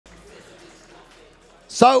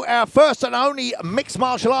So our first and only mixed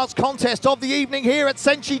martial arts contest of the evening here at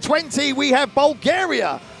SENSHI 20. We have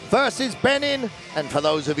Bulgaria versus Benin. And for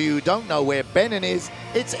those of you who don't know where Benin is,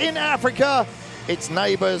 it's in Africa. Its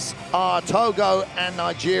neighbors are Togo and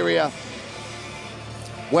Nigeria.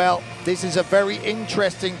 Well, this is a very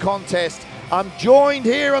interesting contest. I'm joined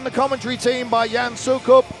here on the commentary team by Jan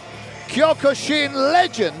Sukup, Kyokushin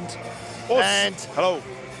legend. And hello.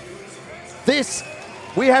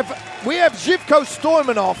 We have Jivko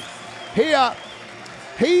Stoimenov here.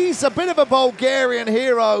 He's a bit of a Bulgarian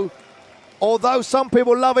hero, although some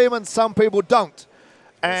people love him and some people don't.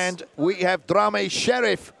 And we have Drame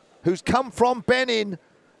Cherif, who's come from Benin.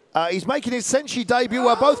 He's making his SENSHI debut.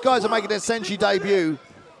 Well, both guys are making their SENSHI debut.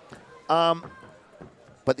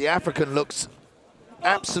 But the African looks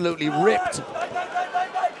absolutely ripped.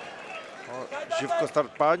 Jivko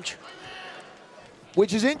start punch.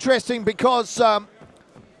 Which is interesting because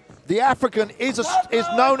the African is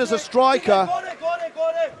known as a striker,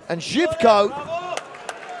 and Jivko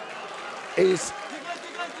he's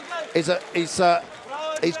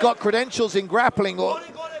got credentials in grappling.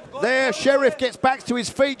 There, Cherif gets back to his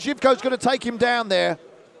feet. Jivko's going to take him down there.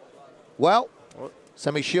 Well,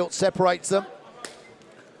 semi-shield separates them.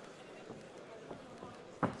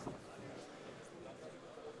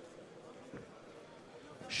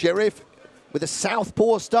 Cherif with a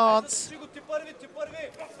southpaw stance.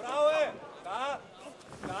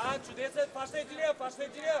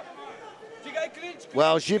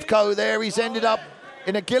 Well, Jivko there, he's ended up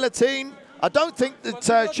in a guillotine. I don't think that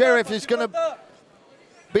Cherif is going to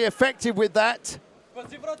be effective with that.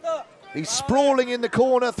 He's sprawling in the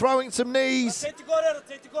corner, throwing some knees.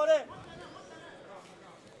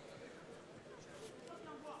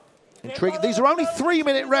 Intriguing. These are only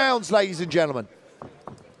 3-minute rounds, ladies and gentlemen.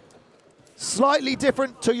 Slightly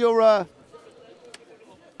different to your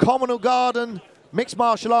Commonwealth Garden mixed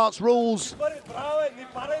martial arts rules.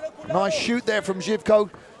 Nice shoot there from Jivko.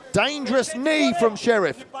 Dangerous knee from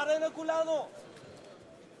Cherif.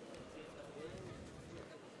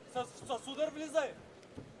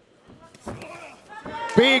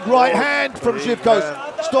 Big right hand from Jivko.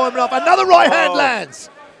 Stoimenov. Another right hand lands.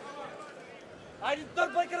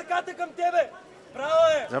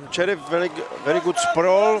 Cherif, very good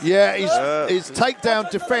sprawl. Yeah, his takedown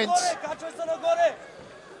defense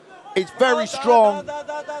is very strong.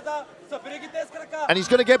 And he's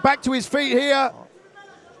going to get back to his feet here.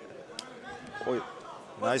 Oh,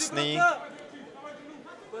 nice knee.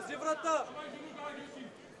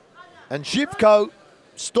 And Jivko,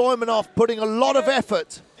 Stoimenov putting a lot of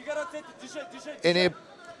effort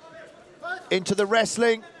into the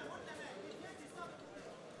wrestling.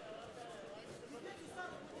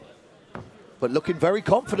 But looking very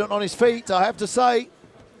confident on his feet, I have to say.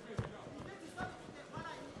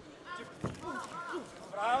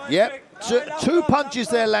 Yep, two punches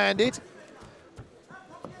there landed.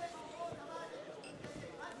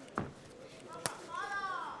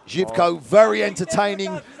 Jivko very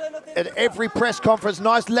entertaining at every press conference.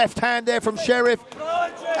 Nice left hand there from Cherif.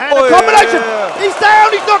 And a combination. Yeah. He's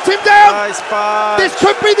down, he's knocked him down. Nice punch. This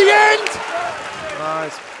could be the end.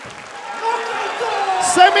 Nice.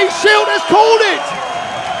 Semi-shield has called it.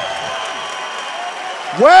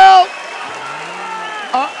 Well,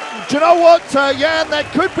 do you know what, Jan?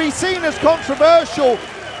 That could be seen as controversial.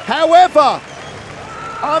 However,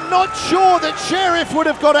 I'm not sure that Cherif would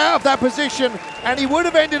have got out of that position, and he would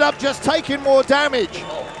have ended up just taking more damage.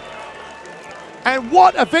 And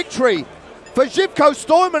what a victory for Jivko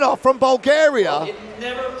Stoimenov from Bulgaria. Well, it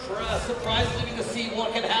never surprises me to see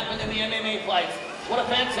what can happen in the MMA fights. What a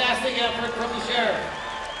fantastic effort from the Sheriff.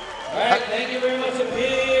 All right, thank you very much. A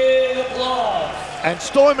big applause. And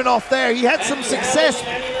Stoimenov there, he had some success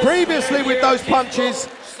previously with those punches.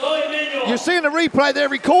 You see in the replay there,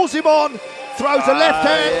 he calls him on, throws a left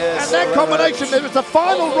hand, and that combination, there was a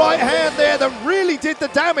final right hand there that really did the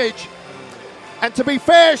damage. And to be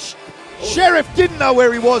fair, Cherif didn't know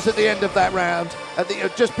where he was at the end of that round,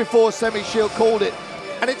 just before semi-shield called it.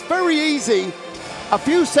 And it's very easy, a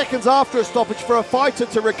few seconds after a stoppage, for a fighter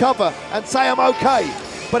to recover and say, I'm okay.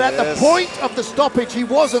 But at the point of the stoppage, he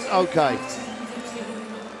wasn't okay.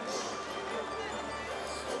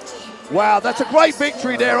 Wow, that's a great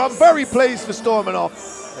victory there. I'm very pleased for Stoimenov.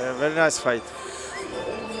 Yeah, very nice fight.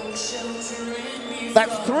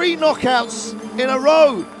 That's 3 knockouts in a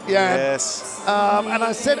row, yeah. Yes. And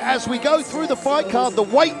I said, as we go through the fight card, the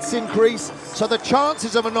weights increase, so the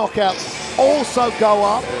chances of a knockout also go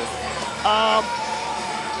up.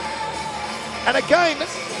 And again,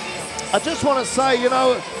 I just want to say, you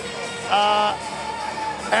know,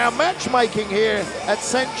 our matchmaking here at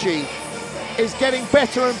SENSHI is getting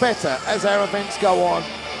better and better as our events go on.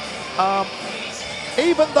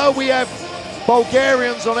 Even though we have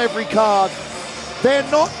Bulgarians on every card, they're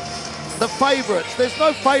not the favourites. There's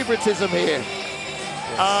no favouritism here.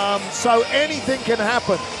 So anything can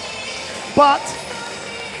happen. But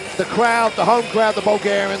the crowd, the home crowd, the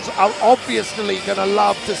Bulgarians are obviously going to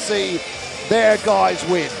love to see their guys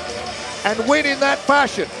win. And win in that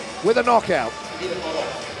fashion with a knockout.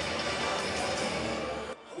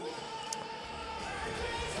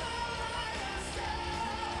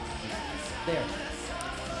 There.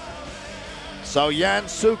 So Jan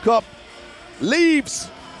Sukop leaves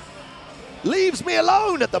me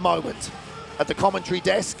alone at the moment at the commentary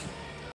desk.